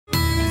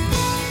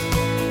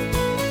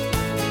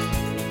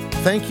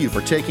Thank you for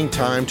taking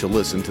time to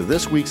listen to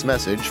this week's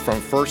message from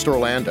First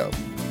Orlando.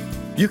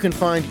 You can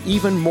find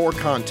even more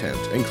content,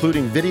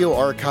 including video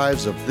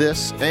archives of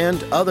this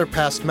and other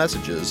past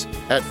messages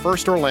at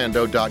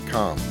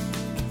firstorlando.com.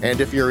 And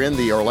if you're in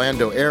the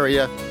Orlando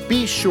area,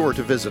 be sure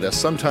to visit us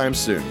sometime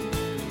soon.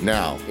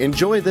 Now,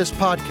 enjoy this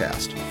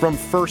podcast from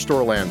First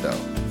Orlando.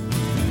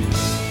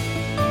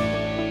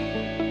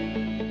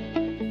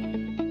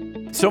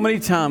 So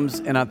many times,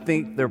 and I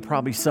think there are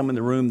probably some in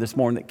the room this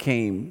morning that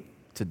came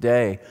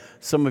today,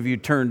 some of you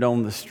turned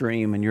on the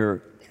stream and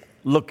you're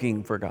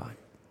looking for God.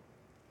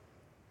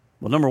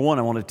 Well, number one,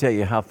 I want to tell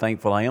you how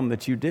thankful I am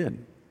that you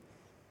did,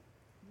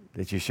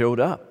 that you showed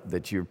up,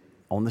 that you're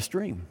on the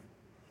stream.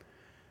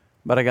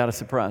 But I got a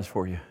surprise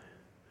for you.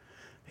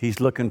 He's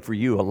looking for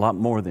you a lot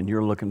more than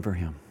you're looking for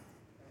him.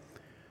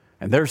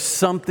 And there's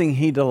something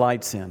he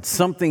delights in,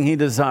 something he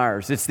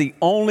desires. It's the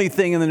only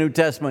thing in the New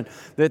Testament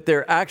that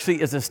there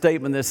actually is a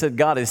statement that said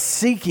God is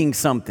seeking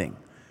something.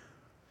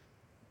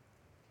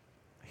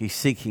 He's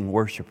seeking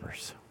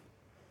worshipers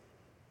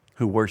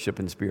who worship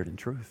in spirit and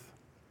truth.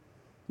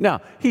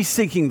 Now, he's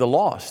seeking the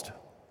lost.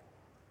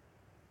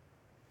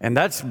 And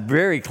that's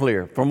very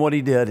clear from what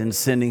he did in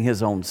sending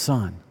his own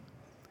son.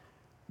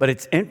 But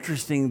it's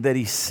interesting that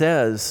he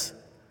says,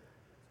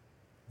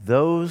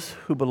 those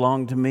who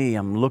belong to me,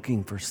 I'm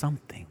looking for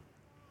something.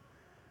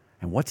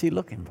 And what's he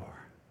looking for?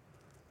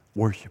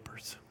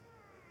 Worshipers.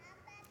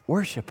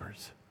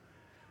 Worshipers.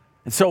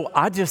 And so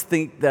I just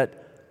think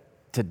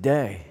that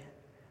today,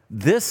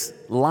 this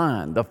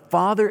line, the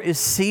Father is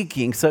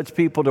seeking such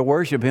people to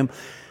worship him.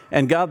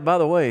 And God, by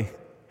the way,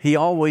 he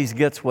always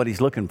gets what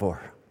he's looking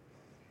for.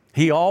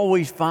 He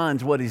always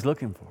finds what he's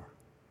looking for.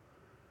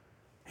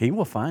 He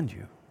will find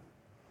you.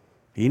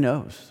 He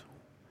knows.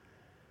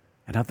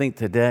 And I think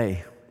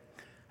today,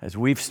 as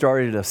we've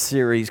started a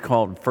series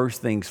called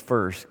First Things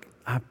First,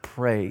 I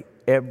pray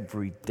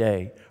every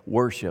day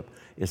worship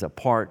is a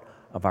part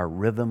of our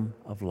rhythm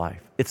of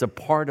life. It's a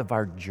part of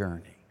our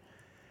journey.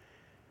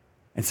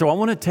 And so I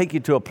want to take you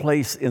to a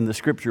place in the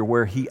Scripture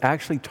where he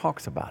actually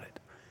talks about it.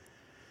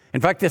 In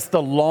fact, it's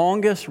the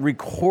longest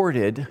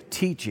recorded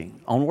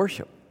teaching on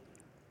worship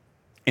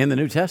in the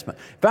New Testament.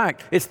 In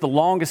fact, it's the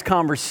longest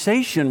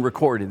conversation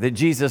recorded that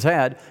Jesus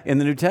had in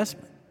the New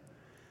Testament.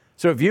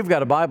 So if you've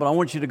got a Bible, I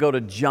want you to go to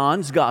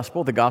John's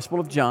Gospel, the Gospel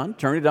of John.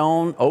 Turn it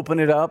on, open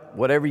it up,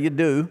 whatever you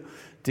do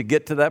to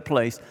get to that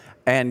place.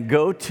 And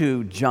go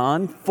to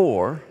John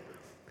 4,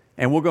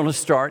 and we're going to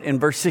start in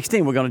verse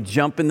 16. We're going to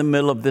jump in the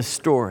middle of this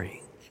story.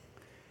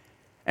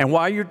 And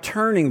while you're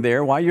turning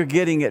there, while you're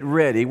getting it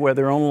ready,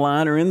 whether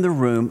online or in the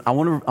room, I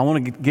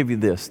want to give you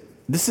this.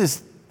 This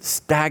is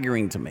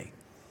staggering to me.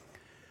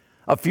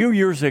 A few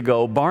years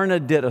ago,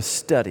 Barna did a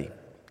study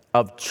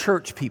of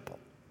church people.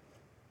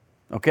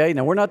 Okay,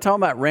 now we're not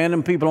talking about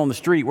random people on the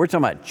street. We're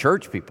talking about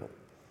church people.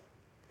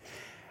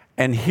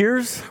 And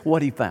here's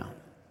what he found.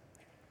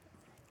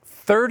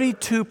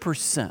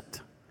 32%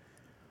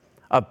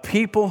 of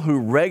people who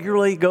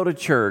regularly go to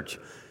church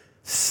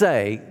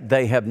say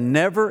they have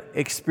never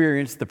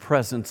experienced the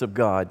presence of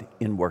God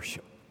in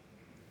worship.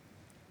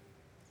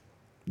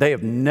 They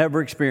have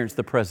never experienced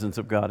the presence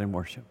of God in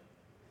worship.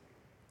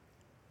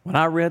 When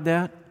I read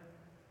that,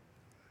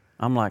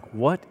 I'm like,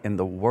 what in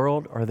the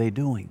world are they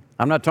doing?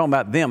 I'm not talking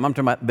about them. I'm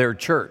talking about their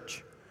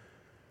church.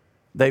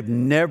 They've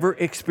never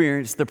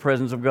experienced the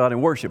presence of God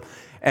in worship.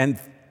 And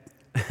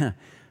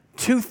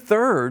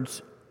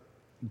 2/3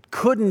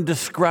 couldn't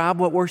describe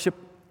what worship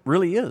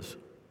really is.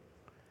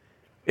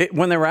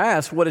 When they were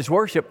asked, what is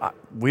worship?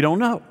 We don't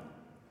know.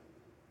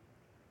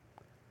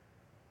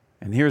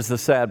 And here's the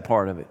sad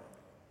part of it.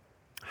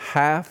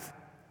 Half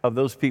of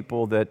those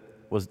people that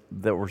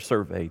were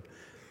surveyed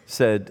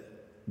said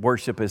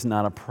worship is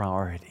not a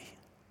priority.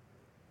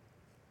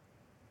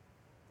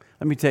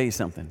 Let me tell you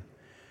something.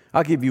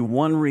 I'll give you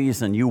one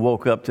reason you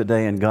woke up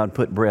today and God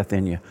put breath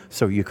in you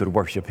so you could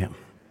worship him.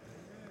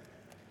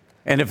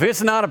 And if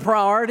it's not a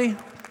priority,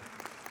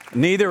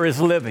 neither is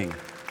living.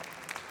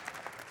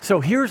 So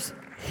here's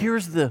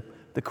the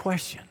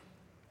question.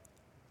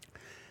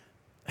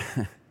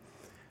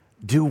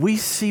 Do we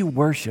see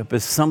worship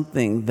as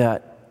something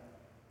that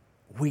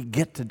we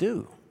get to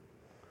do?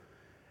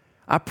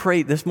 I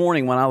prayed this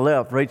morning when I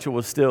left.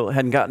 Rachel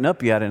hadn't gotten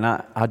up yet, and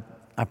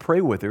I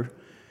prayed with her.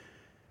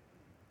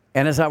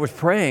 And as I was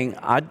praying,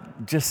 I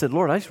just said,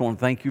 Lord, I just want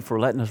to thank you for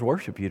letting us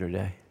worship you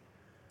today.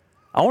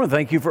 I want to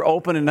thank you for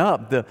opening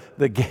up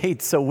the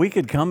gates so we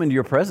could come into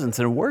your presence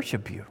and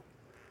worship you.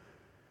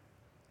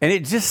 And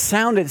it just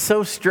sounded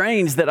so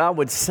strange that I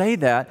would say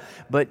that,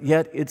 but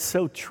yet it's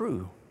so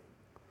true.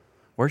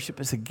 Worship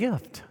is a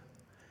gift.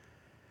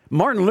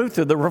 Martin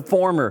Luther, the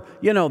reformer,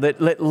 that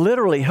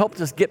literally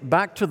helped us get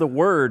back to the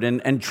Word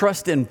and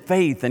trust in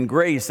faith and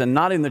grace and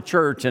not in the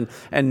church and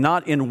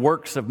not in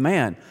works of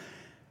man.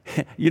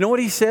 You know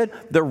what he said?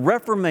 The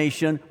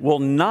Reformation will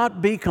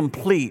not be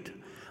complete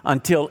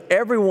until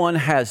everyone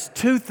has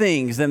two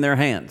things in their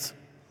hands.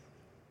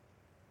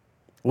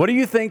 What do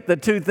you think the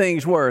two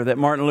things were that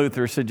Martin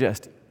Luther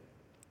suggested?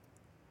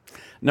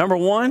 Number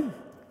one,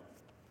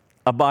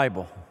 a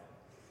Bible.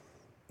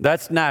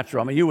 That's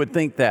natural. I mean, you would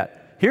think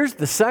that. Here's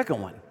the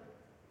second one,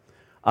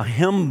 a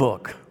hymn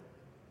book.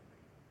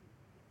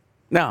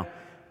 Now,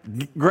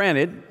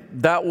 granted,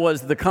 that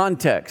was the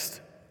context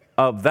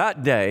of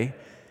that day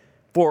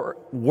for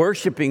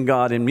worshiping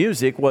God in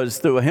music was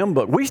through a hymn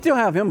book. We still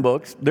have hymn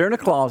books. They're in a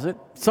closet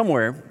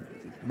somewhere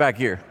back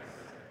here.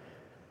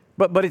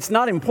 But it's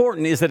not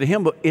important, is it a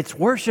hymn book? It's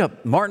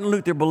worship. Martin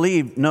Luther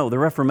believed, no, the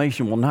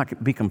Reformation will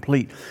not be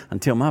complete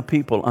until my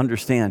people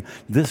understand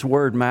this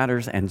word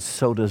matters and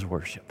so does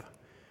worship.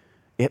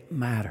 It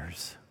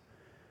matters.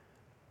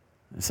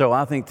 So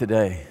I think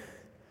today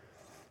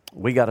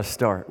we got to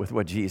start with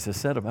what Jesus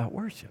said about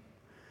worship.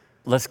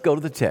 Let's go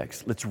to the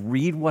text. Let's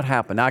read what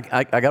happened.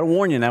 I got to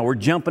warn you now, we're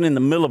jumping in the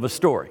middle of a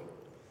story.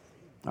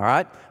 All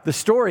right? The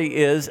story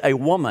is a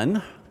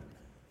woman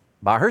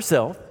by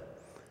herself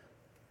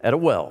at a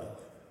well.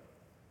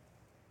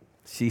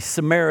 She's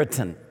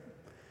Samaritan.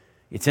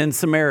 It's in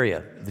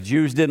Samaria. The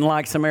Jews didn't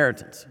like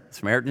Samaritans.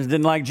 Samaritans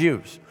didn't like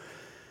Jews.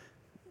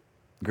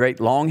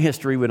 Great long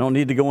history. We don't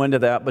need to go into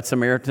that, but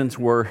Samaritans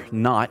were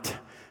not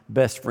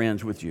best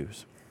friends with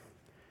Jews.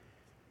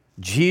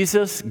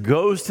 Jesus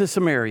goes to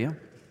Samaria,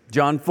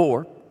 John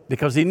 4,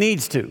 because he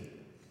needs to.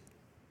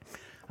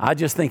 I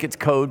just think it's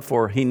code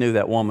for he knew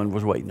that woman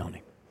was waiting on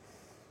him.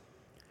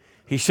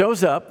 He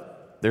shows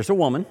up. There's a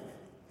woman.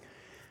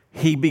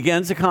 He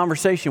begins a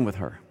conversation with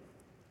her.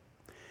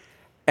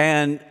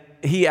 And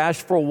he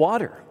asked for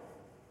water.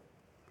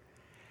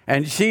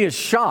 And she is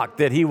shocked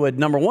that he would,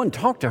 number one,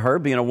 talk to her,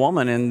 being a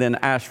woman, and then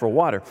ask for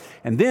water.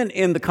 And then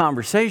in the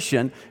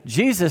conversation,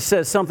 Jesus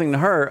says something to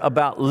her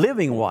about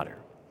living water.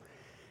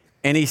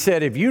 And he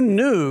said, if you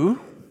knew,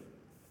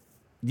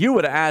 you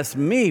would ask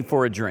me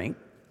for a drink,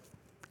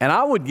 and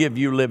I would give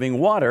you living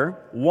water,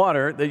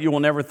 water that you will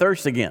never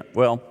thirst again.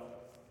 Well,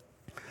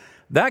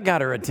 that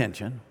got her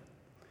attention.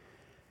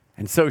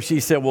 And so she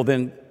said, well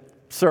then,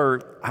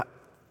 sir,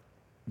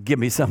 give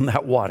me some of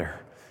that water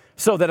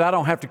so that I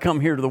don't have to come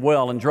here to the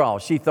well and draw.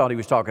 She thought he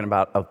was talking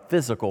about a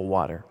physical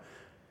water.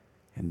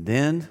 And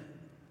then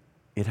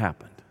it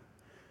happened.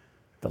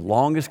 The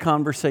longest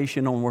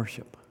conversation on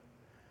worship.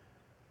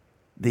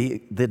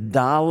 The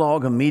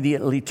dialogue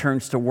immediately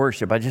turns to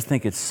worship. I just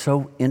think it's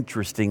so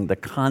interesting, the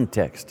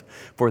context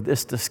for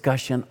this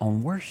discussion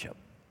on worship.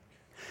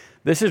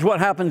 This is what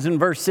happens in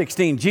verse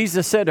 16.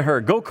 Jesus said to her,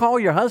 go call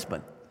your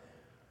husband.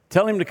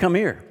 Tell him to come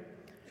here.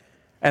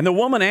 And the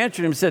woman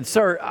answered him and said,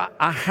 sir,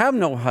 I have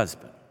no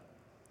husband.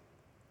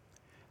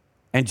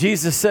 And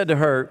Jesus said to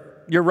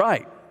her, you're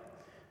right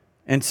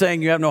in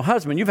saying you have no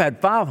husband. You've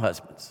had 5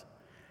 husbands.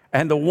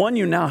 And the one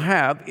you now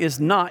have is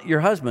not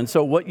your husband.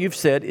 So what you've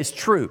said is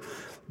true.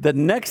 The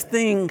next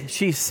thing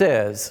she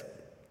says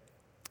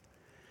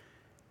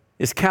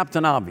is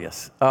Captain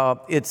Obvious.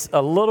 It's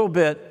a little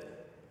bit,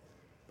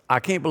 I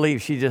can't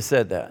believe she just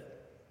said that.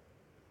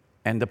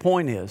 And the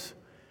point is,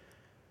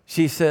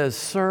 she says,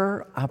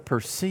 sir, I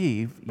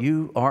perceive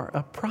you are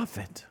a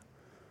prophet.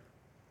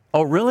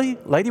 Oh, really?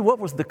 Lady, what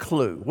was the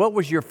clue? What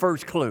was your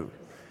first clue?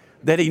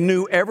 That he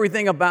knew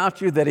everything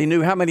about you? That he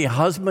knew how many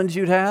husbands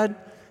you'd had?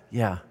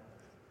 Yeah.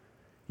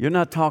 You're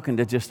not talking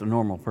to just a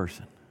normal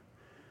person.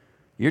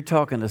 You're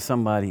talking to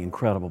somebody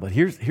incredible. But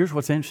here's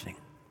what's interesting.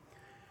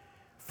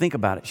 Think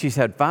about it. She's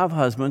had 5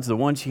 husbands. The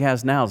one she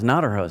has now is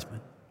not her husband.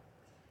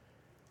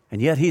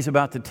 And yet he's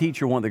about to teach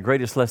her one of the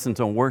greatest lessons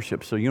on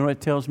worship. So you know what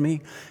it tells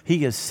me?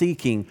 He is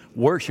seeking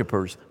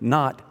worshipers,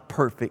 not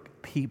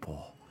perfect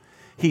people.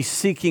 He's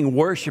seeking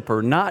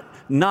worshiper,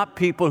 not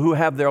people who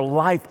have their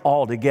life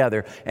all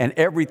together and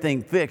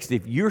everything fixed.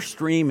 If you're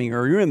streaming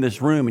or you're in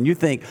this room and you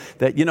think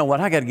that, you know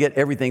what, I got to get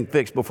everything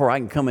fixed before I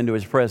can come into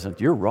his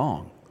presence, you're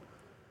wrong.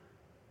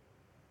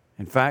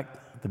 In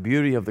fact, the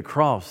beauty of the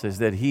cross is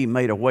that he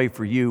made a way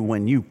for you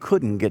when you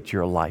couldn't get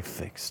your life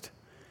fixed.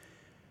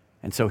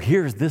 And so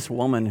here's this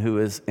woman who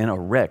is in a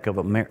wreck of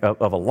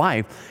a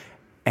life,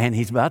 and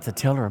he's about to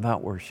tell her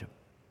about worship.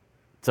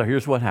 So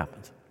here's what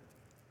happens.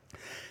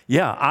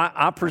 Yeah,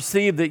 I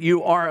perceive that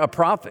you are a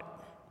prophet.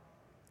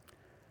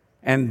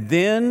 And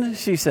then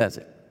she says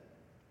it.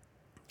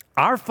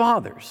 Our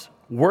fathers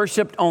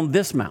worshiped on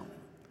this mountain.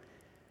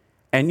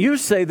 And you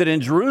say that in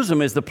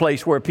Jerusalem is the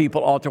place where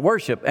people ought to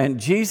worship. And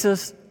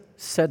Jesus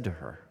said to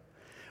her,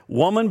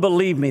 woman,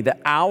 believe me, the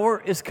hour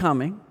is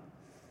coming.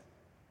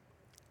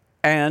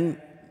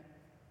 And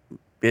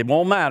it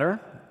won't matter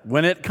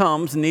when it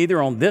comes,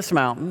 neither on this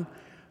mountain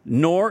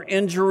nor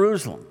in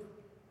Jerusalem.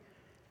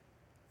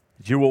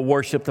 You will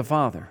worship the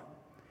Father.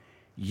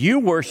 You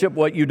worship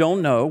what you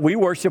don't know. We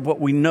worship what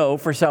we know,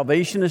 for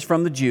salvation is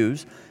from the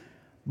Jews.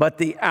 But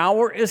the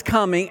hour is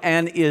coming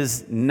and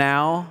is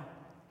now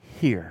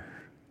here.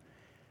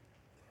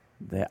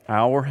 The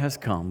hour has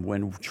come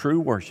when true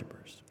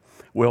worshipers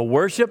will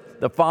worship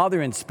the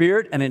Father in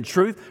spirit and in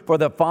truth, for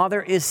the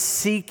Father is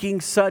seeking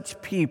such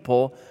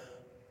people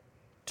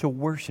to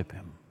worship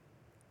Him.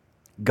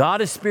 God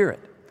is spirit,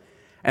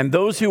 And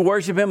those who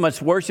worship him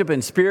must worship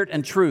in spirit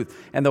and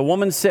truth. And the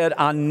woman said,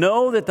 I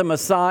know that the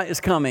Messiah is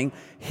coming,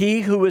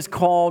 he who is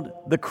called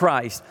the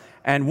Christ.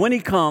 And when he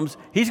comes,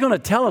 he's going to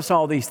tell us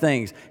all these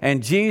things.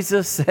 And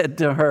Jesus said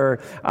to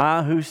her,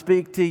 I who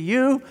speak to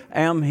you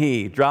am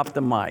he. Drop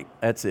the mic.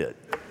 That's it.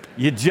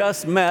 You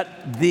just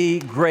met the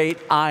great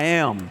I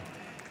am.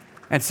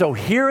 And so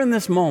here in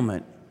this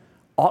moment,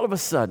 all of a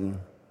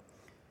sudden,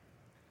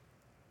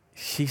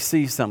 she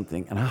sees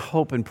something. And I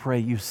hope and pray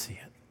you see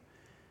it.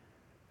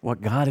 What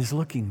God is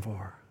looking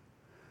for,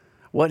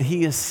 what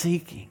he is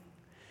seeking.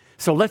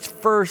 So let's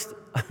first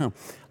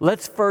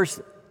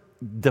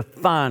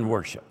define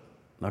worship,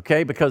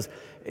 okay? Because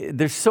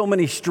there's so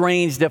many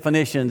strange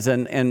definitions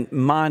and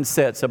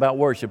mindsets about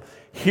worship.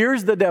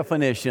 Here's the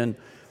definition.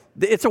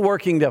 It's a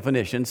working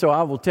definition, so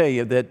I will tell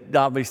you that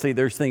obviously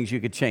there's things you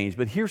could change,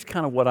 but here's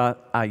kind of what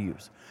I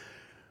use.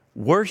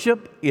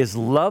 Worship is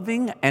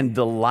loving and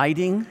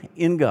delighting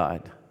in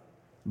God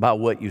by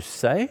what you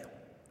say,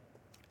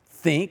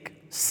 think,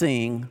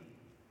 sing,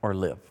 or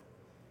live.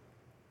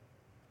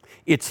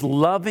 It's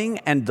loving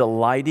and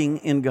delighting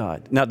in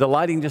God. Now,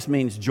 delighting just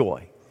means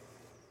joy.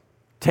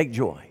 Take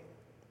joy.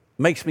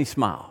 Makes me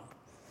smile.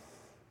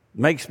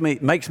 Makes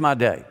my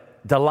day.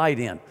 Delight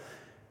in.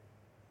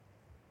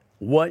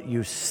 What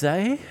you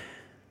say,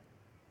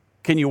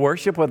 can you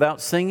worship without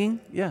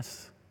singing?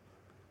 Yes.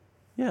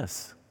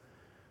 Yes.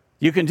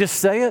 You can just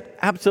say it?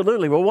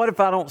 Absolutely. Well, what if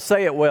I don't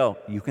say it well?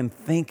 You can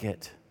think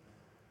it.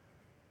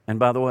 And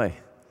by the way,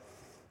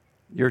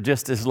 you're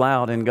just as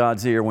loud in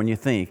God's ear when you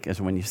think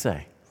as when you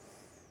say.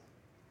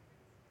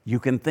 You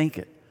can think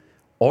it,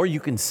 or you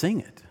can sing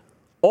it,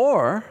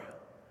 or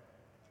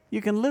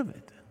you can live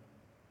it.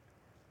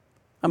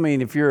 I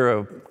mean, if you're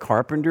a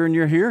carpenter and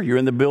you're here, you're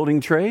in the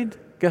building trade,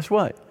 guess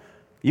what?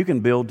 You can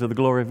build to the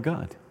glory of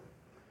God.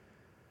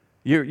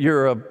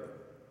 You're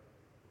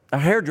a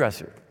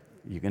hairdresser.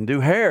 You can do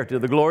hair to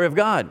the glory of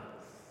God.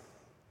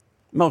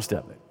 Most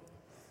of it.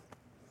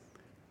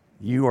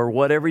 You are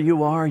whatever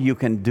you are, you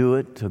can do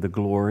it to the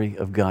glory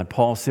of God.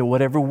 Paul said,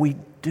 whatever we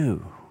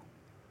do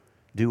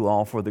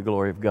all for the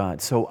glory of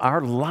God. So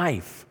our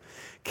life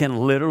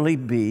can literally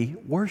be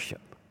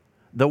worship,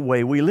 the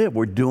way we live.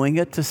 We're doing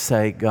it to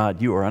say,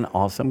 God, you are an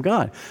awesome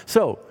God.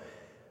 So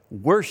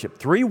worship,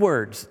 3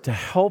 words to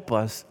help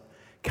us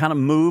kind of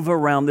move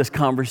around this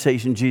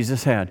conversation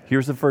Jesus had.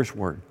 Here's the first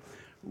word,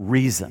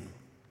 reason.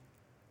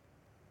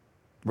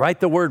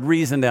 Write the word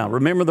reason down.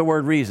 Remember the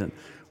word reason.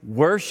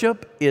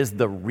 Worship is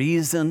the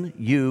reason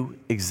you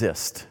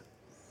exist.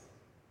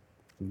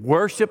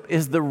 Worship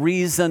is the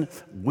reason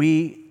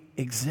we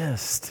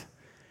exist.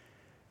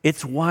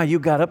 It's why you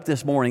got up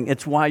this morning.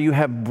 It's why you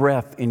have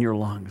breath in your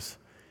lungs.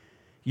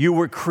 You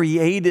were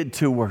created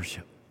to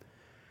worship.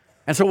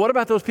 And so what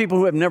about those people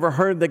who have never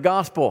heard the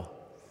gospel?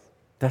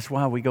 That's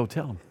why we go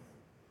tell them.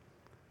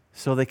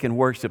 So they can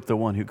worship the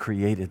one who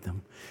created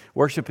them.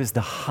 Worship is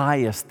the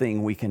highest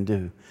thing we can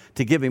do,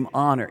 to give him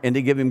honor and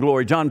to give him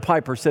glory. John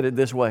Piper said it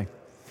this way.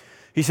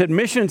 He said,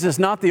 missions is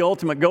not the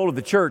ultimate goal of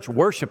the church,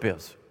 worship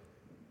is.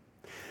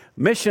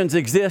 Missions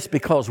exist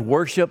because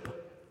worship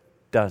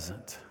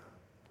doesn't.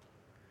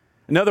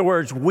 In other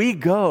words, we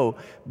go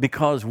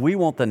because we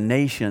want the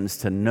nations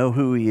to know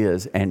who he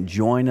is and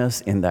join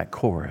us in that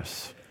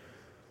chorus.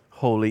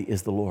 Holy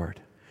is the Lord.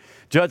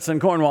 Judson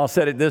Cornwall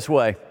said it this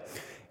way.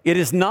 It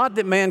is not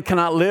that man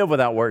cannot live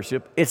without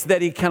worship. It's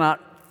that he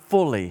cannot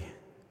fully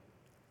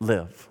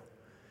live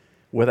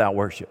without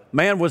worship.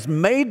 Man was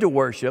made to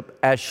worship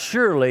as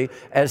surely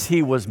as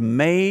he was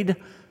made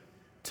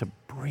to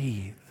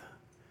breathe.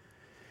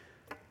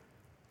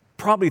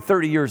 Probably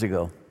 30 years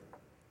ago,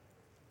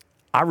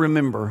 I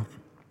remember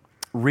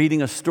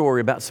reading a story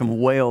about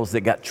some whales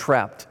that got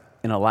trapped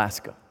in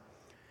Alaska.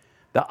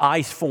 The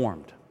ice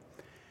formed,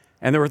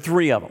 and there were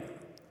 3 of them.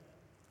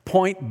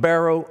 Point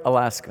Barrow,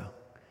 Alaska.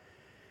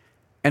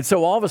 And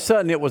so all of a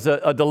sudden it was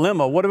a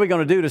dilemma. What are we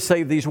going to do to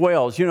save these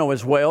whales? You know,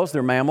 as whales,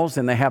 they're mammals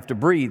and they have to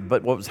breathe.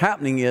 But what was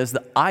happening is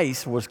the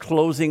ice was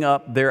closing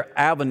up their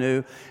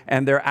avenue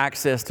and their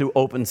access to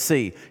open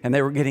sea. And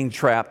they were getting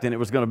trapped and it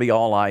was going to be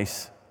all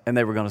ice and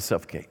they were going to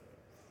suffocate.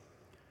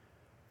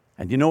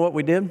 And you know what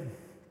we did?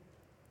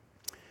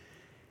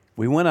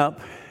 We went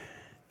up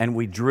and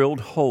we drilled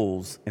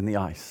holes in the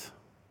ice.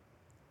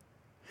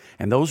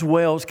 And those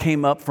whales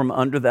came up from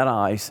under that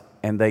ice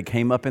and they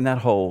came up in that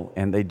hole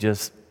and they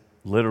just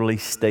literally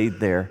stayed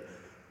there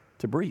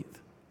to breathe.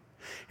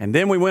 And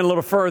then we went a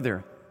little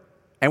further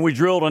and we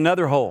drilled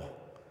another hole.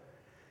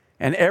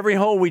 And every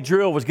hole we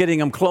drilled was getting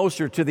them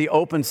closer to the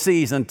open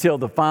seas until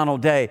the final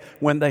day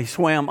when they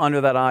swam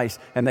under that ice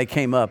and they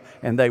came up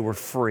and they were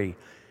free.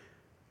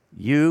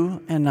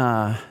 You and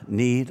I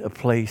need a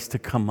place to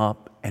come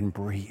up and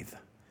breathe.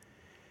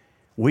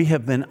 We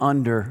have been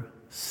under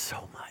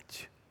so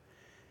much.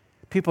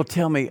 People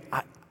tell me,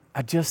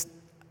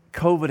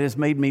 COVID has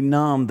made me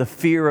numb, the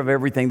fear of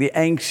everything, the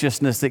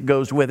anxiousness that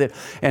goes with it,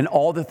 and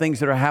all the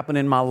things that are happening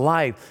in my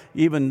life,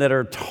 even that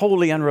are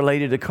totally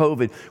unrelated to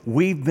COVID.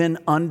 We've been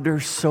under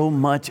so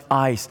much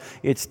ice.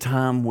 It's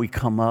time we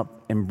come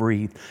up and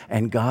breathe.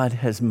 And God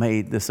has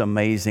made this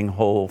amazing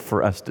hole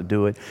for us to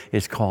do it.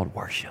 It's called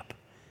worship.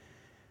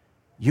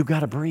 You got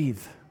to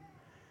breathe.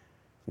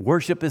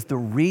 Worship is the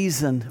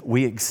reason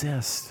we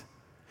exist.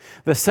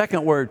 The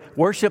second word,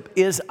 worship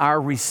is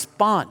our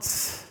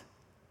response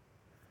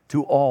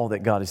to all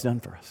that God has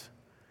done for us.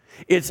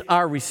 It's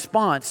our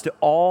response to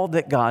all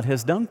that God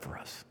has done for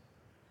us.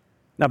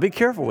 Now be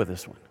careful with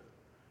this one.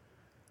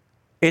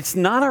 It's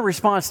not our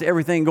response to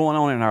everything going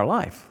on in our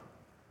life.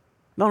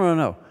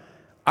 No.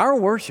 Our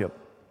worship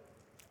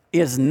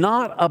is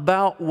not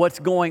about what's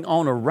going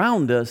on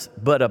around us,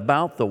 but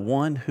about the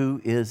one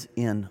who is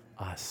in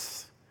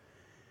us.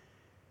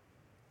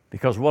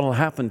 Because what will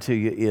happen to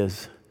you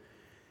is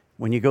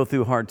when you go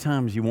through hard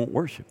times, you won't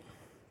worship.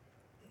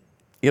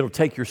 It'll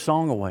take your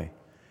song away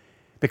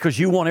because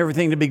you want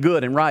everything to be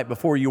good and right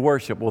before you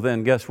worship. Well,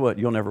 then guess what?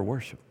 You'll never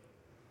worship.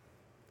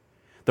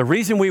 The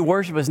reason we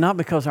worship is not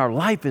because our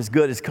life is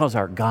good, it's because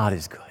our God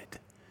is good.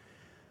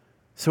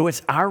 So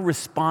it's our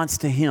response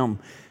to Him,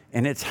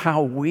 and it's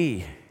how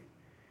we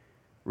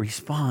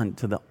respond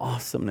to the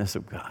awesomeness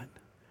of God.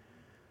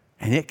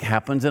 And it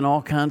happens in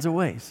all kinds of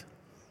ways,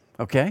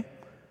 okay?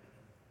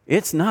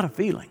 It's not a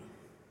feeling.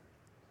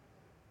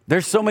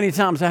 There's so many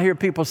times I hear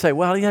people say,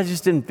 well, yeah, I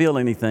just didn't feel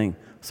anything.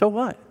 So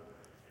what?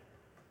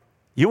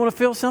 You want to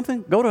feel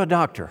something? Go to a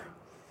doctor,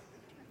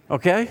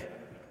 okay?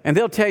 And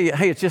they'll tell you,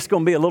 hey, it's just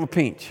going to be a little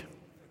pinch.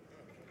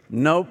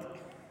 Nope,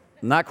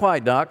 not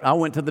quite, doc. I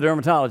went to the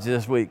dermatologist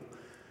this week.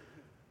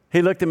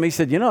 He looked at me and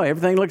said,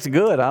 everything looks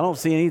good. I don't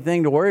see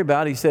anything to worry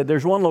about. He said,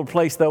 there's one little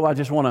place, though, I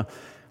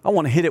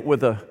want to hit it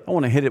with a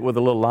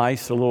little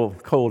ice, a little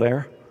cold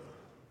air.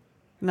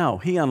 No,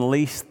 he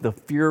unleashed the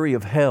fury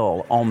of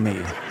hell on me.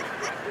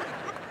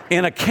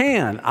 In a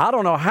can. I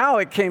don't know how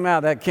it came out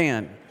of that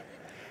can.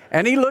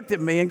 And he looked at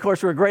me, and of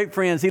course, we're great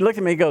friends. He looked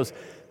at me and goes,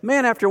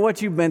 man, after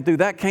what you've been through,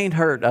 that can't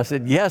hurt. I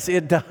said, yes,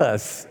 it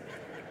does.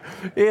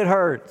 It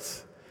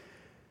hurts.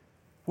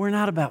 We're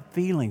not about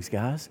feelings,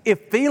 guys.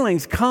 If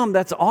feelings come,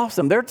 that's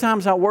awesome. There are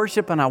times I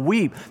worship and I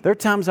weep. There are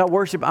times I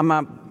worship,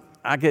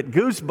 I get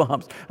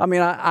goosebumps.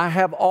 I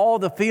have all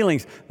the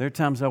feelings. There are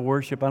times I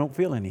worship, I don't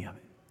feel any of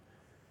it.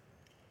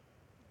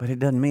 But it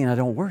doesn't mean I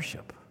don't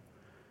worship.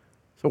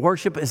 So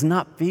worship is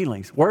not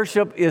feelings.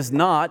 Worship is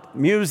not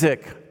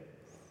music.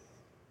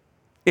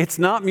 It's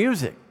not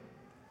music.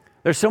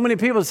 There's so many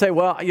people that say,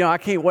 well, I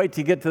can't wait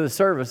to get to the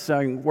service so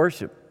I can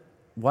worship.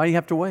 Why do you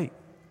have to wait?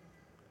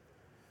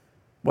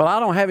 Well,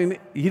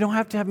 you don't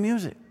have to have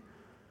music.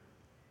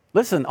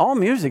 Listen, all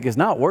music is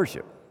not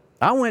worship.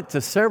 I went to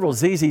several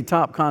ZZ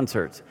Top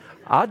concerts.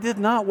 I did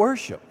not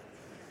worship.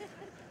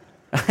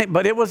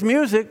 But it was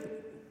music.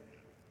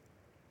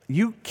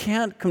 You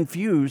can't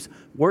confuse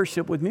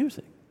worship with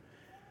music.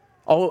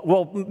 Oh,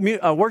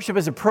 well, worship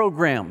is a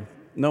program,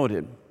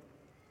 noted.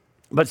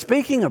 But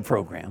speaking of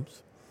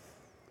programs,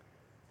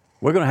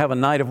 we're going to have a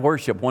night of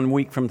worship 1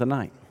 week from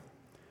tonight,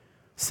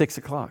 6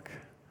 o'clock.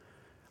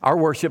 Our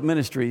worship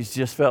ministries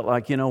just felt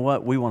like, we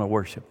want to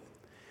worship.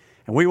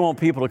 And we want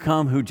people to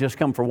come who just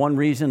come for one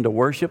reason, to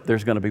worship.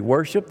 There's going to be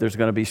worship, there's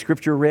going to be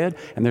scripture read,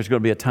 and there's going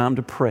to be a time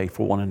to pray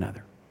for one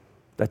another.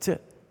 That's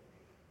it.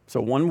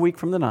 So 1 week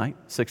from the night,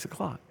 6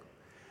 o'clock.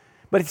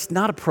 But it's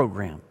not a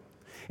program.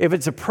 If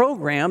it's a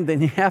program,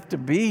 then you have to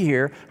be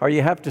here or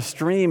you have to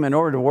stream in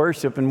order to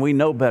worship, and we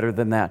know better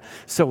than that.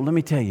 So let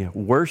me tell you,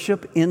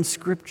 worship in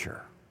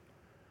Scripture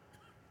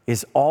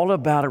is all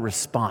about a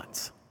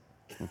response,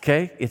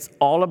 okay? It's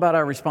all about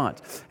our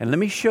response. And let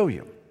me show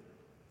you.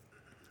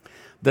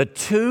 The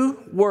two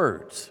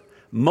words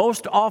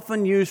most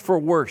often used for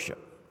worship,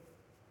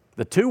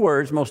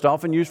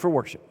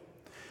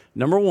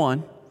 number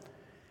one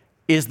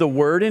is the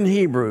word in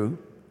Hebrew,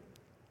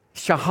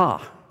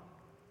 shahah.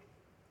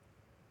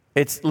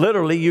 It's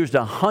literally used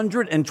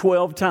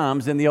 112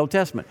 times in the Old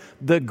Testament.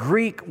 The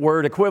Greek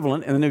word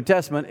equivalent in the New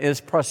Testament is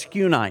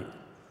proskunine.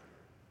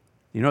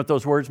 You know what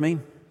those words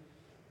mean?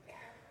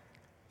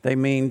 They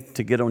mean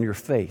to get on your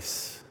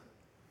face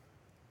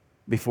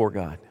before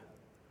God.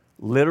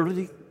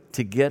 Literally,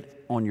 to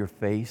get on your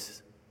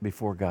face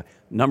before God.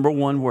 Number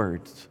one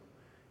words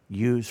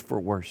used for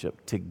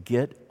worship, to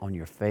get on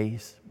your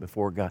face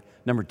before God.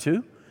 Number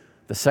two,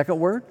 the second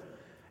word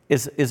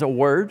is a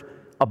word,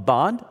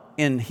 abad,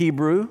 in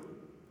Hebrew,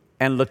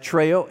 and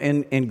latreo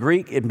in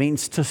Greek. It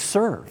means to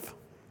serve.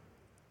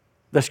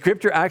 The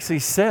Scripture actually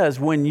says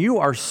when you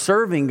are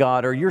serving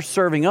God or you're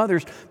serving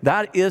others,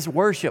 that is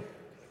worship.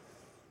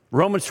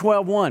 Romans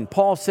 12:1,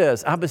 Paul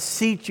says, I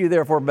beseech you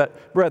therefore,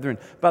 brethren,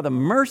 by the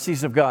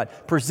mercies of God,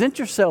 present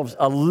yourselves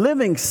a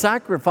living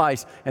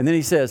sacrifice. And then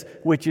he says,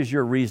 which is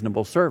your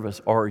reasonable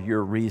service or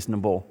your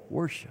reasonable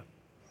worship.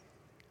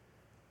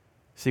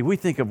 See, we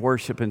think of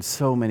worship in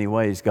so many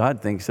ways.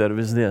 God thinks of it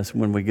as this: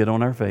 when we get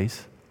on our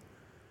face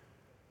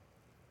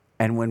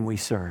and when we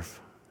serve.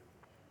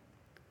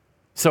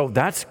 So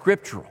that's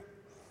scriptural.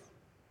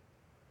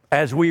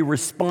 as we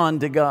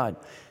respond to God.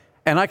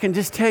 And I can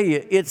just tell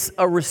you, it's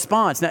a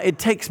response. Now, it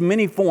takes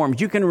many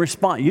forms. You can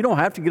respond. You don't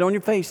have to get on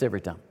your face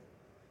every time.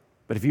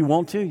 But if you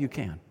want to, you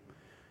can.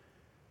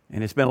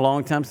 And it's been a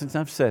long time since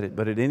I've said it,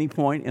 but at any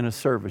point in a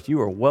service,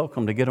 you are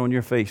welcome to get on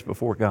your face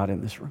before God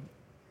in this room.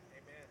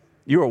 Amen.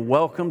 You are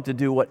welcome to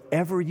do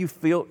whatever you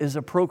feel is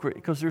appropriate,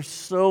 because there's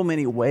so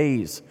many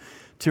ways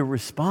to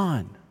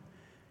respond.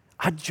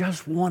 I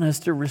just want us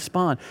to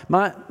respond.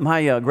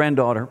 My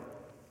granddaughter,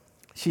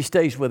 she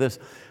stays with us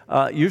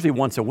usually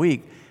once a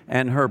week,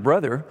 and her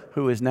brother,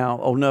 who is now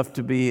old enough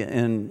to be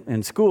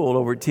in school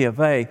over at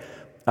TFA,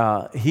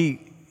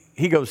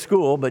 he goes to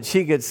school, but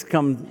she gets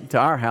come to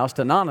our house,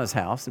 to Nana's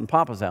house and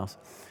Papa's house.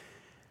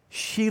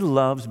 She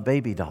loves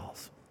baby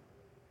dolls.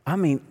 I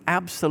mean,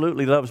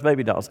 absolutely loves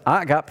baby dolls.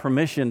 I got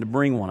permission to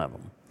bring one of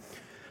them.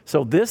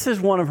 So this is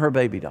one of her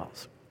baby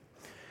dolls.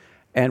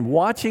 And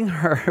watching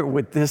her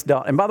with this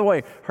doll, and by the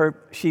way,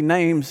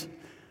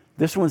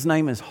 this one's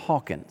name is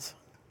Hawkins.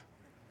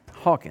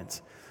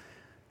 Hawkins.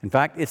 In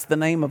fact, it's the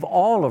name of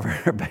all of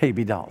her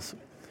baby dolls.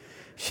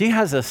 She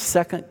has a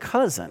second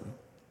cousin,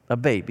 a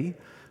baby,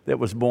 that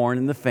was born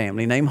in the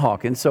family named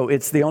Hawkins. So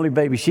it's the only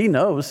baby she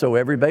knows, so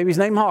every baby's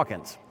named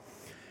Hawkins.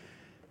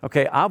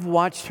 Okay, I've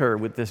watched her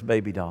with this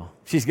baby doll.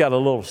 She's got a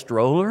little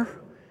stroller.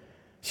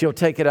 She'll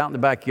take it out in the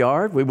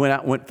backyard. We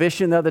went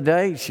fishing the other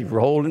day. She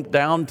rolled it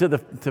down to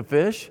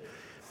fish.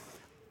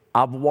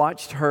 I've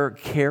watched her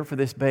care for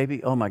this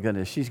baby. Oh my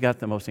goodness, she's got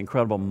the most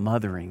incredible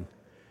mothering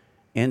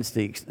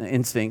instincts,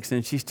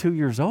 and she's 2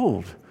 years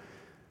old.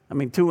 I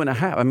mean,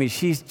 2.5. I mean,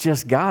 she's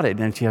just got it,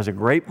 and she has a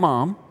great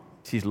mom.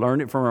 She's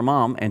learned it from her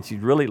mom, and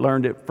she's really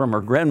learned it from her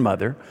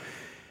grandmother.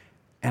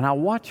 And I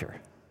watch her.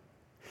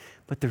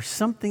 But there's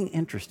something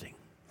interesting.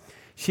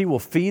 She will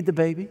feed the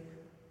baby.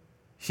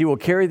 She will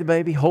carry the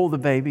baby, hold the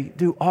baby,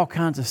 do all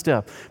kinds of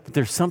stuff. But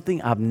there's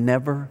something I've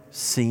never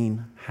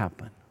seen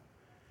happen.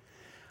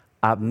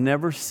 I've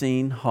never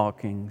seen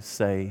Hawkins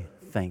say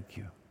thank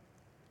you.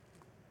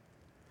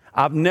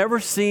 I've never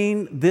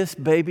seen this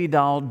baby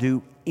doll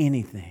do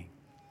anything.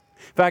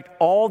 In fact,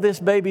 all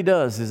this baby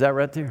does is that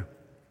right there.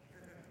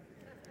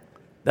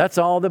 That's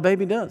all the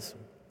baby does.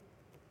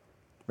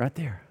 Right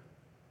there.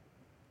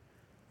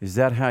 Is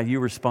that how you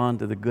respond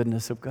to the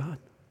goodness of God?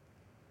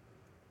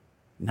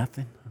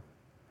 Nothing.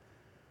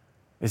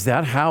 Is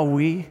that how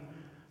we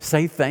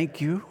say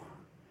thank you?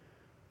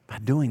 By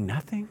doing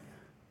nothing?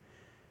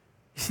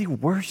 You see,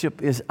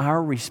 worship is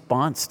our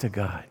response to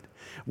God.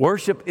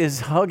 Worship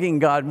is hugging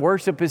God.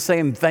 Worship is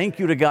saying thank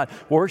you to God.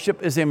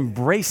 Worship is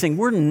embracing.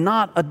 We're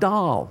not a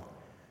doll.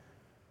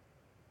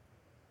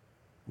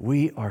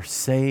 We are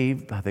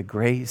saved by the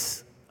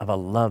grace of a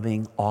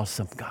loving,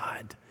 awesome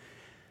God.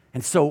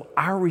 And so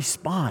our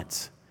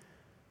response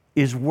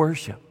is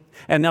worship.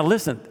 And now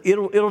listen,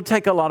 it'll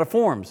take a lot of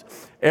forms.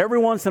 Every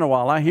once in a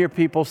while I hear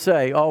people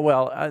say, oh,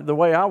 well, the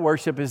way I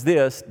worship is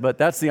this, but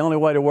that's the only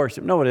way to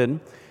worship. No, it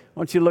isn't. I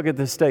want you to look at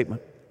this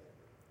statement.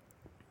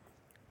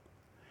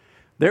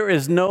 There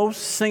is no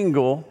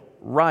single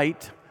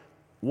right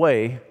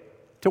way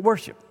to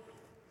worship.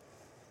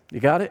 You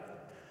got it?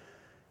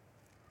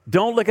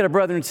 Don't look at a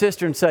brother and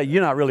sister and say,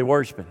 you're not really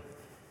worshiping.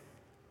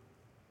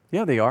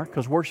 Yeah, they are,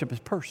 because worship is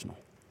personal.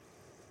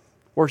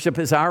 Worship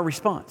is our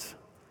response.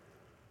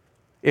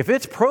 If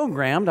it's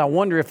programmed, I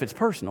wonder if it's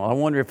personal. I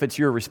wonder if it's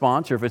your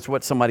response or if it's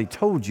what somebody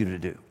told you to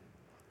do.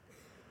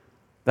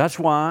 That's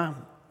why,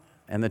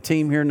 and the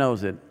team here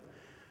knows it,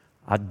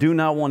 I do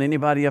not want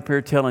anybody up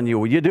here telling you,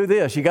 well, you do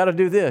this, you got to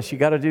do this, you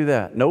got to do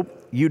that.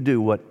 Nope, you do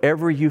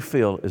whatever you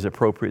feel is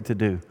appropriate to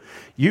do.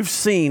 You've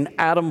seen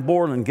Adam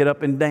Borland get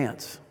up and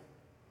dance.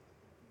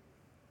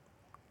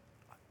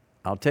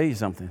 I'll tell you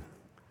something.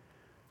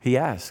 He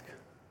asked,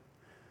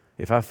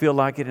 if I feel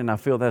like it and I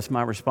feel that's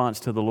my response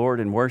to the Lord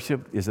in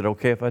worship, is it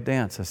okay if I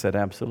dance? I said,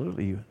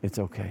 absolutely, it's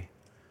okay.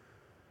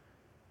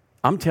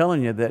 I'm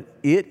telling you that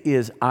it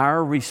is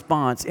our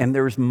response, and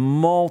there's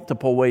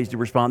multiple ways to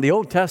respond. The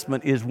Old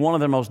Testament is one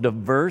of the most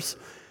diverse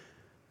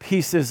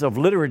pieces of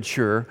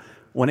literature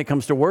when it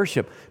comes to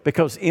worship,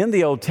 because in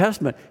the Old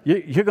Testament,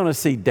 you're going to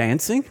see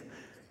dancing,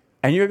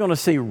 and you're going to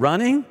see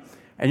running,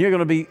 and you're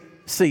going to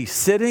see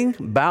sitting,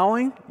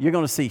 bowing, you're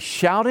going to see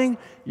shouting,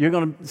 you're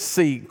going to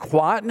see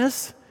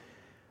quietness,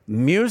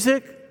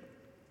 music,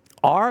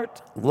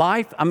 art,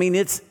 life. I mean,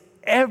 it's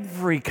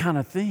every kind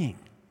of thing.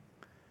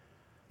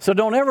 So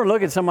don't ever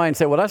look at somebody and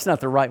say, well, that's not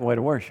the right way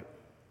to worship.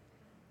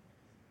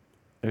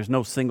 There's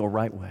no single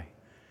right way.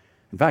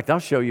 In fact, I'll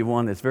show you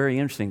one that's very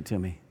interesting to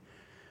me.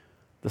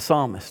 The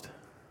psalmist.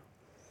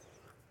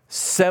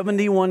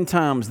 71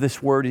 times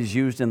this word is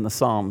used in the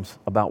Psalms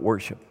about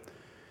worship.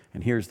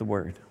 And here's the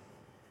word.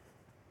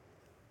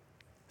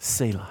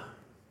 Selah.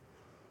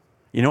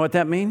 You know what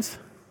that means?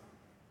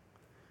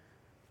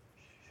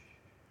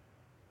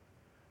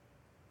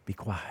 Be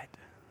quiet.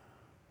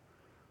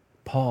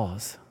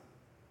 Pause.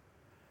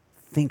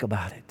 Think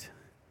about it.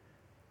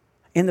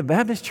 In the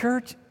Baptist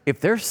church, if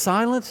there's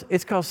silence,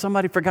 it's because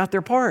somebody forgot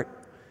their part.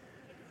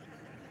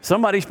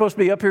 Somebody's supposed to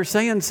be up here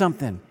saying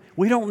something.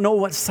 We don't know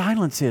what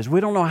silence is. We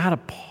don't know how to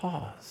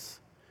pause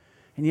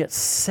and yet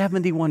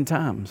 71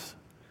 times.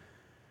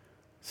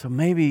 So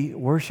maybe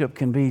worship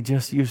can be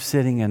just you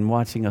sitting and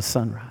watching a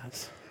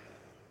sunrise.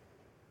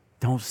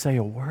 Don't say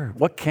a word.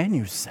 What can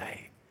you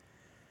say?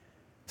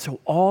 So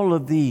all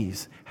of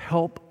these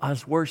help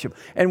us worship.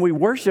 And we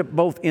worship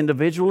both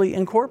individually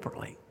and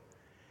corporately.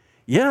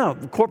 Yeah,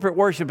 corporate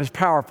worship is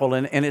powerful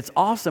and it's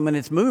awesome and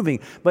it's moving,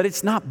 but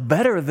it's not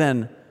better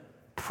than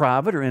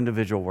private or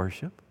individual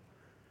worship.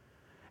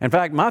 In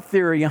fact, my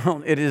theory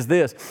on it is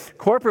this: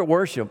 corporate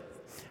worship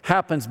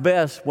happens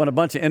best when a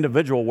bunch of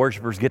individual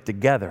worshipers get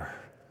together.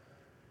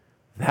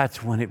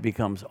 That's when it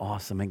becomes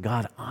awesome and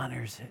God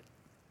honors it.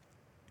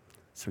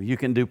 So you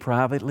can do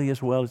privately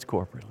as well as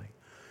corporately.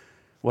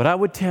 What I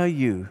would tell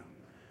you,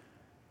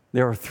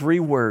 there are 3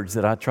 words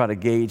that I try to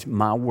gauge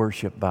my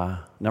worship by.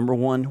 Number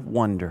 1,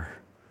 wonder.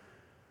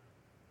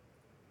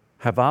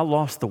 Have I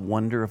lost the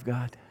wonder of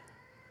God?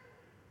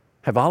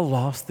 Have I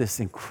lost this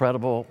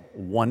incredible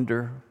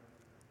wonder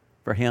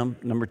for Him?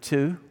 Number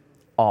 2,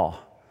 awe.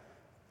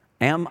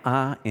 Am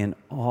I in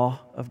awe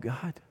of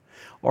God?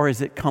 Or is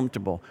it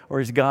comfortable?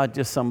 Or is God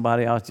just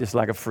somebody else, just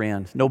like a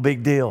friend? No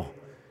big deal.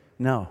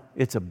 No,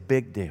 it's a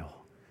big deal.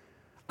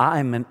 I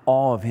am in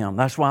awe of Him.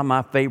 That's why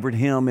my favorite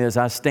hymn is,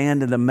 I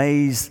stand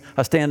amazed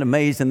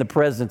in the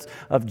presence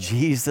of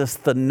Jesus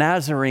the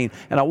Nazarene,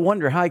 and I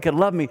wonder how He could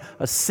love me,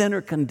 a sinner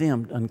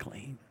condemned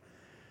unclean.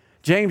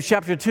 James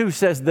chapter 2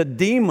 says the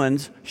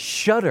demons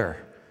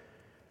shudder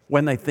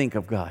when they think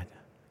of God.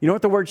 You know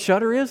what the word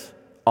shudder is?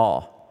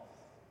 Awe.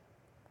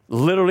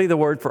 Literally the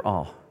word for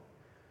awe.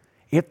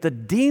 If the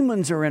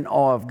demons are in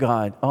awe of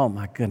God, oh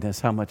my goodness,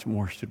 how much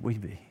more should we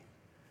be?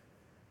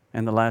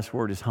 And the last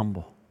word is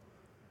humble.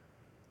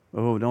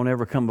 Oh, don't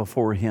ever come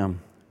before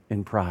Him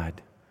in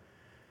pride.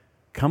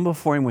 Come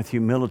before Him with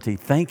humility.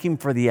 Thank Him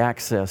for the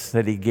access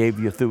that He gave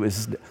you through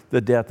the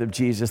death of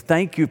Jesus.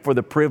 Thank you for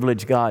the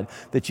privilege, God,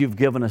 that you've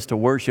given us to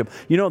worship.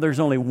 You know, there's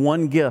only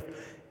one gift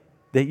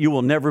that you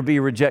will never be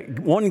rejected.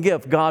 One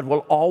gift God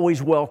will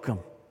always welcome.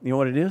 You know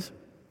what it is?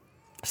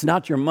 It's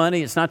not your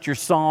money. It's not your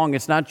song.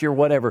 It's not your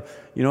whatever.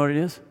 You know what it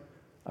is?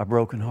 A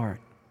broken heart.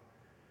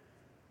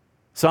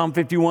 Psalm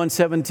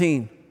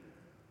 51:17.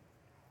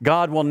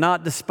 God will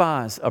not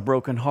despise a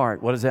broken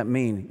heart. What does that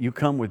mean? You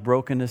come with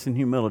brokenness and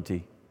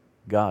humility,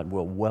 God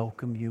will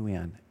welcome you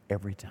in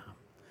every time.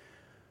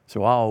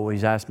 So I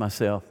always ask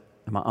myself,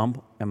 am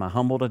I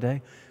humble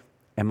today?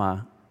 Am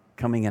I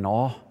coming in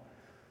awe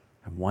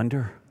and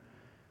wonder?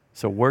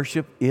 So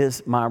worship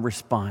is my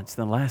response.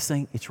 The last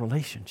thing, it's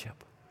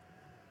relationship.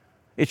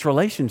 It's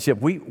relationship.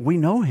 We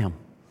know Him.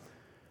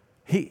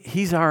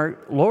 He's our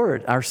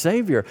Lord, our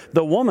Savior.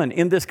 The woman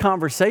in this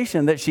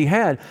conversation that she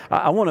had,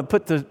 I want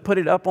to put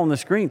it up on the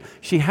screen.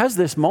 She has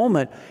this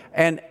moment,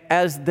 and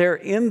as they're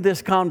in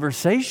this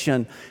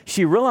conversation,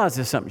 she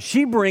realizes something.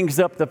 She brings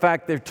up the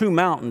fact there are 2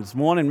 mountains,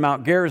 one in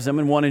Mount Gerizim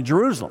and one in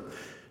Jerusalem.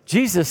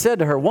 Jesus said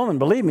to her, woman,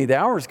 believe me, the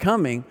hour is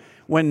coming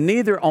when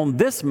neither on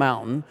this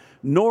mountain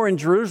nor in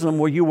Jerusalem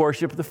will you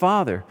worship the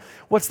Father.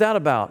 What's that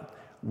about?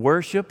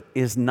 Worship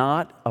is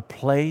not a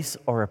place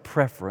or a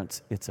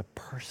preference, it's a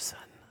person.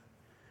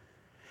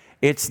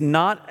 It's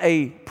not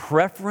a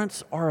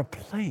preference or a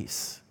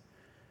place.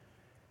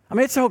 I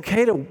mean, it's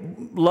okay to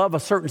love a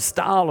certain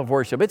style of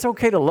worship. It's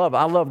okay to love.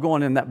 I love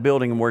going in that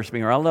building and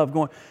worshiping, or I love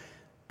going,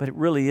 but it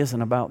really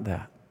isn't about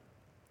that.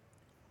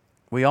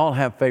 We all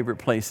have favorite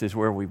places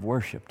where we've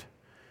worshiped.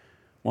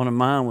 One of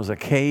mine was a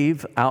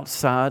cave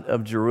outside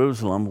of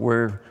Jerusalem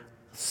where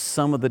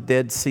some of the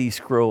Dead Sea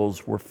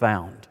Scrolls were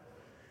found.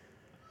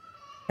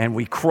 And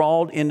we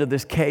crawled into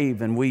this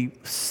cave and we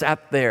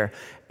sat there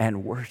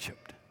and worshiped.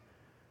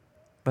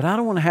 But I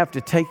don't want to have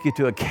to take you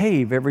to a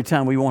cave every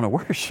time we want to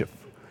worship.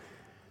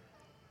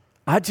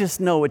 I just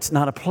know it's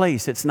not a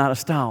place, it's not a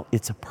style,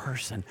 it's a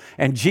person.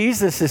 And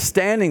Jesus is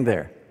standing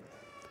there.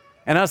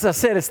 And as I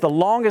said, it's the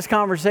longest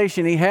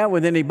conversation He had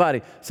with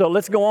anybody. So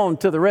let's go on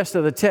to the rest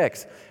of the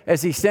text.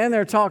 As He's standing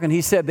there talking,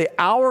 He said, the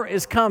hour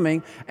is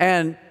coming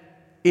and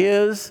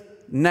is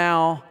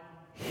now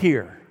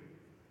here.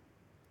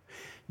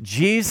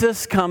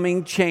 Jesus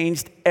coming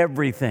changed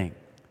everything.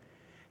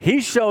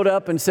 He showed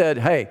up and said,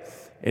 hey,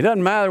 it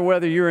doesn't matter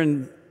whether you're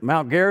in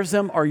Mount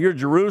Gerizim or you're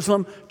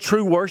Jerusalem.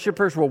 True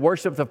worshipers will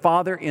worship the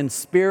Father in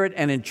spirit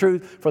and in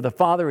truth, for the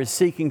Father is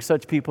seeking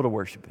such people to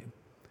worship Him.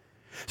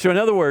 So in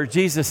other words,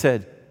 Jesus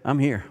said, I'm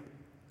here.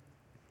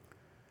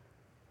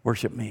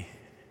 Worship me.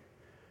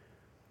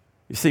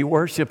 You see,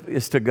 worship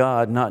is to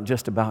God, not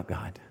just about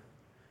God.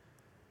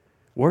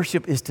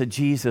 Worship is to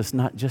Jesus,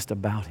 not just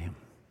about Him.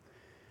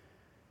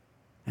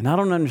 And I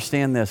don't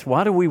understand this.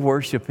 Why do we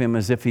worship Him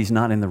as if He's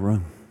not in the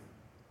room?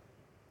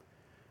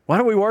 Why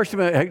do we worship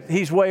Him?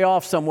 He's way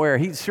off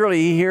somewhere. Surely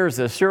He hears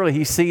us. Surely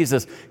He sees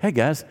us. Hey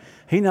guys,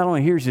 He not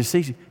only hears you,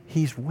 sees you,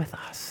 He's with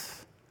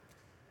us.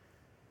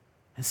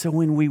 And so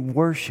when we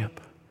worship,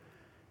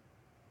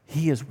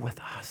 He is with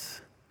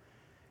us.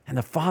 And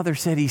the Father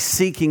said He's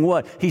seeking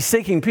what? He's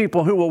seeking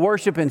people who will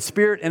worship in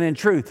spirit and in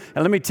truth.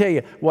 And let me tell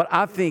you, what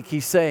I think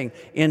He's saying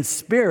in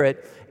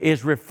spirit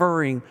is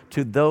referring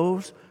to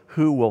those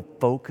who will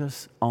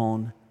focus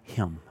on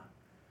Him.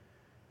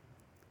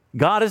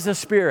 God is a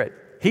spirit.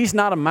 He's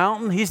not a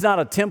mountain. He's not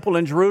a temple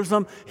in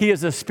Jerusalem. He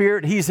is a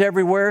spirit. He's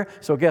everywhere.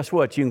 So guess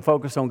what? You can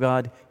focus on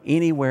God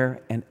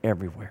anywhere and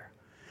everywhere.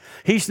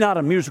 He's not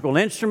a musical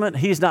instrument.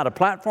 He's not a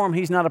platform.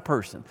 He's not a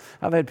person.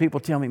 I've had people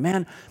tell me,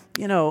 man,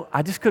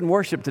 I just couldn't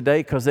worship today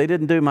because they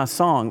didn't do my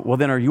song. Well,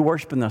 then are you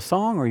worshiping the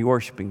song or are you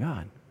worshiping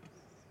God?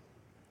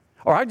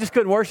 Or I just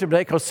couldn't worship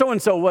today because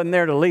so-and-so wasn't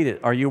there to lead it.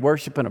 Are you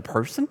worshiping a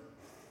person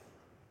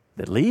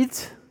that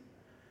leads?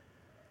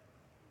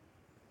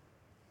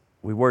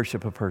 We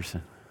worship a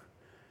person.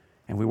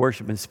 And we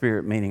worship in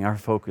spirit, meaning our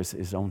focus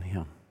is on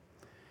Him.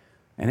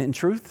 And in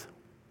truth,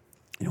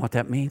 you know what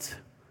that means?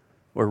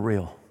 We're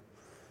real.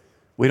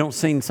 We don't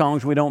sing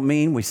songs we don't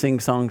mean. We sing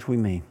songs we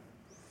mean.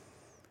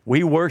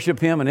 We worship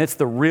Him, and it's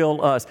the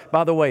real us.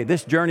 By the way,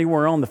 this journey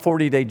we're on, the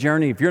 40-day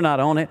journey, if you're not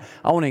on it,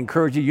 I want to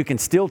encourage you. You can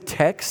still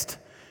text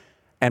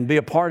and be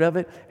a part of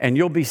it, and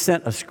you'll be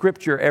sent a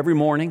scripture every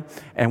morning.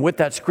 And with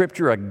that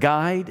scripture, a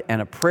guide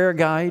and a prayer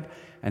guide.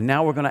 And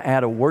now we're going to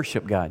add a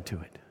worship guide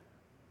to it.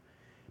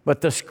 But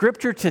the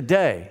scripture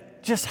today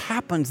just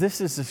happens.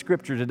 This is the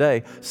scripture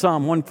today,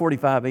 Psalm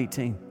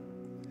 145:18.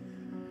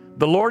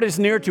 The Lord is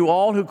near to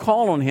all who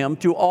call on Him,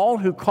 to all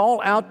who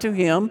call out to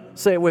Him,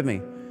 say it with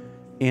me,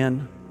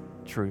 in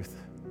truth.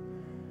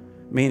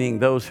 Meaning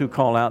those who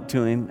call out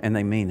to Him and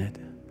they mean it.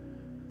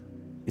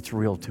 It's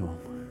real to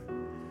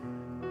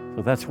them.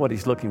 So that's what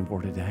He's looking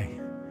for today.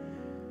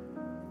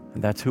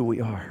 And that's who we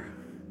are.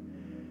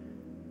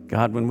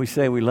 God, when we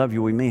say we love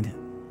you, we mean it.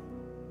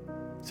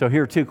 So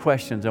here are two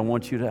questions I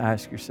want you to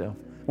ask yourself.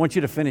 I want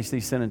you to finish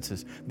these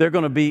sentences. They're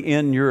going to be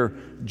in your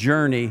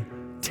journey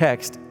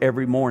text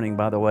every morning,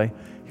 by the way.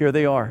 Here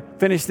they are.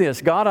 Finish this.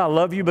 God, I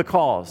love you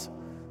because.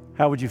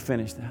 How would you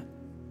finish that?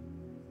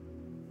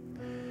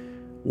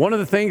 One of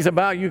the things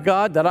about you,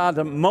 God, that I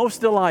most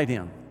delight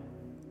in.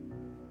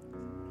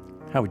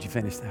 How would you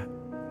finish that?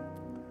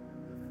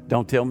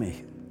 Don't tell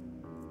me.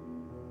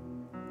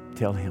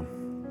 Tell Him.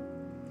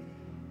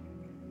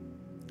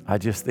 I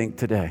just think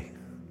today,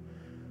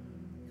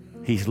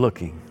 He's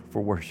looking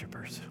for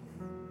worshipers.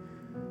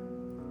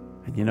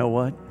 And you know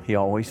what? He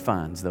always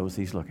finds those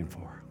He's looking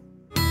for.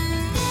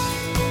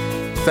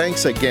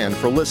 Thanks again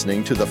for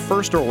listening to the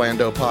First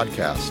Orlando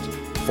podcast.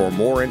 For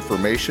more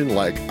information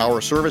like our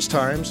service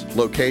times,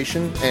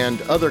 location,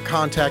 and other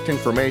contact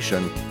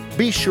information,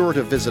 be sure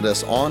to visit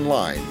us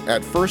online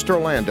at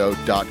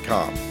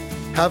firstorlando.com.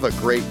 Have a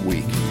great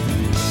week.